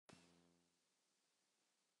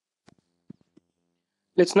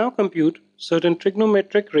Let's now compute certain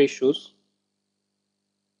trigonometric ratios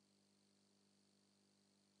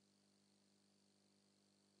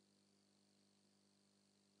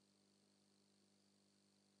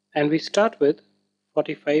and we start with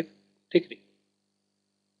 45 degree.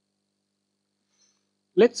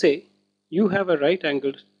 Let's say you have a right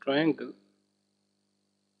angled triangle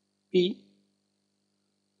PQR.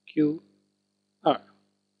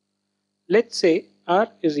 Let's say R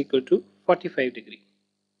is equal to 45 degree.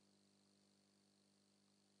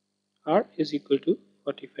 R is equal to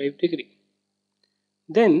 45 degree.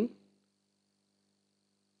 Then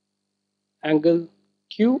angle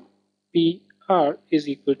QPR is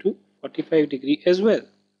equal to 45 degree as well.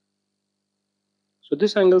 So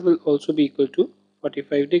this angle will also be equal to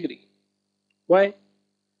 45 degree. Why?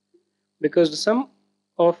 Because the sum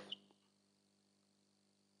of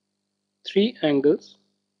three angles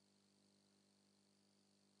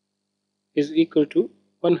is equal to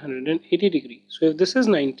 180 degree. So if this is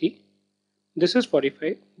 90, this is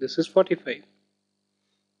 45, this is 45.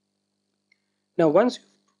 Now once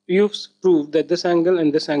you've proved that this angle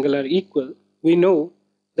and this angle are equal, we know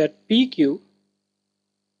that PQ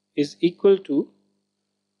is equal to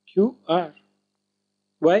QR.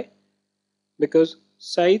 Why? Because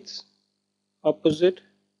sides opposite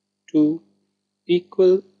to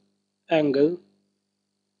equal angle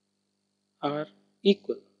are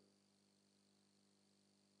equal.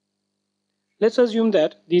 Let's assume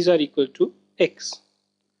that these are equal to x.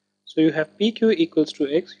 So you have PQ equals to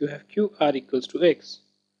x, you have QR equals to x.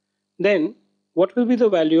 Then what will be the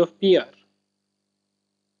value of PR?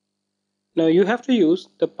 Now you have to use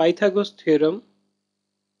the Pythagoras theorem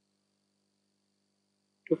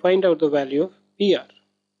to find out the value of PR.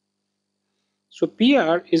 So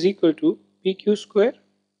PR is equal to PQ square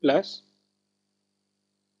plus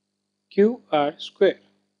QR square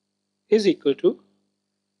is equal to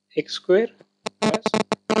x square plus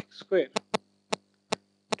x square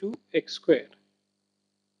 2x square.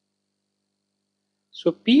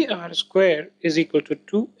 So PR square is equal to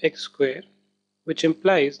 2x square, which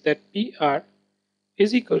implies that PR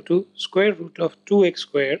is equal to square root of 2x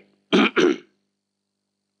square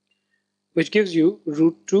which gives you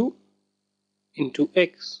root 2 into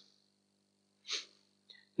x.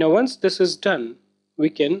 Now once this is done, we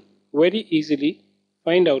can very easily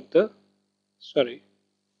find out the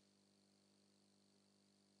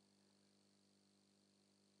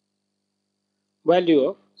value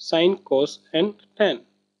of sine, cos and tan.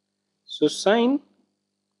 So sine,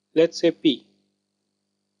 let's say P,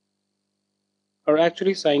 or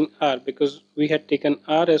actually sine R, because we had taken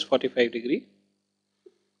R as 45 degree,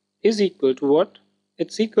 is equal to what?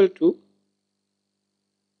 It's equal to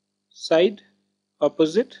side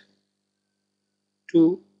opposite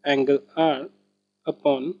to angle R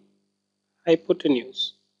upon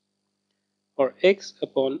hypotenuse, or x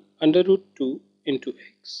upon under root 2 into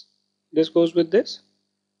x. This goes with this.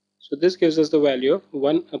 So this gives us the value of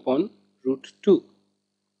 1 upon root 2.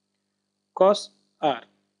 Cos R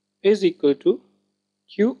is equal to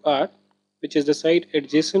QR, which is the side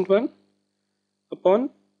adjacent one, upon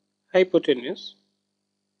hypotenuse,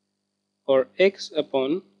 or x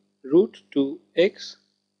upon root 2x,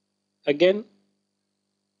 again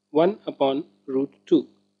 1 upon root 2.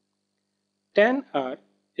 Tan R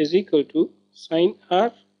is equal to sine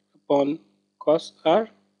R upon cos R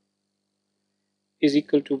is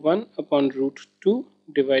equal to 1 upon root 2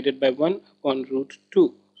 divided by 1 upon root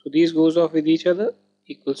 2. So these goes off with each other,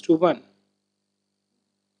 equals to 1.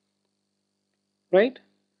 Right?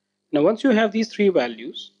 Now once you have these three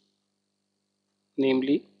values,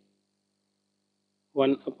 namely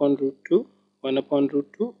 1 upon root 2, 1 upon root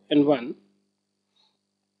 2 and 1,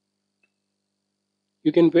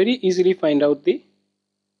 you can very easily find out the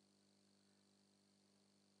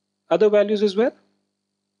other values as well.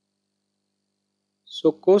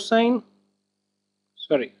 So cosec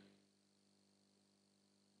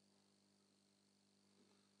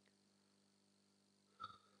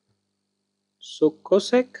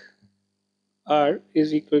R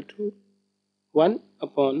is equal to 1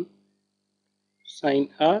 upon sine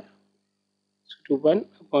R, so to 1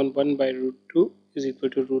 upon 1 by root 2 is equal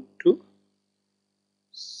to root 2.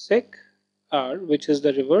 Sec R, which is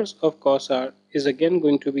the reverse of cos R, is again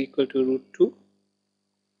going to be equal to root 2,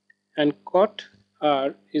 and cot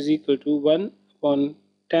R is equal to 1 upon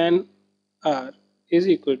tan R is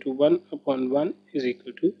equal to 1 upon 1 is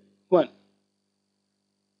equal to 1.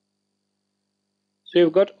 So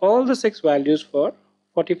you've got all the 6 values for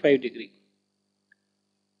 45 degree.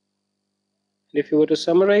 And if you were to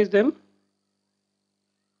summarize them,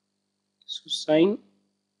 so sine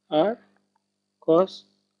R, cos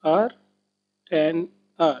R, tan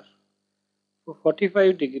r. For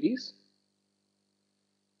 45 degrees,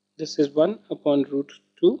 this is 1 upon root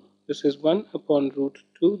 2, this is 1 upon root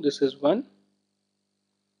 2, this is 1.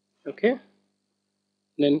 Okay,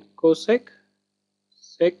 then cosec,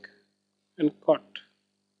 sec and cot,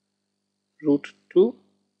 root 2,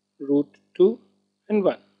 root 2 and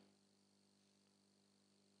 1.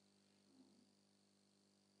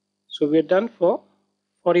 So we are done for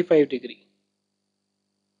 45 degree.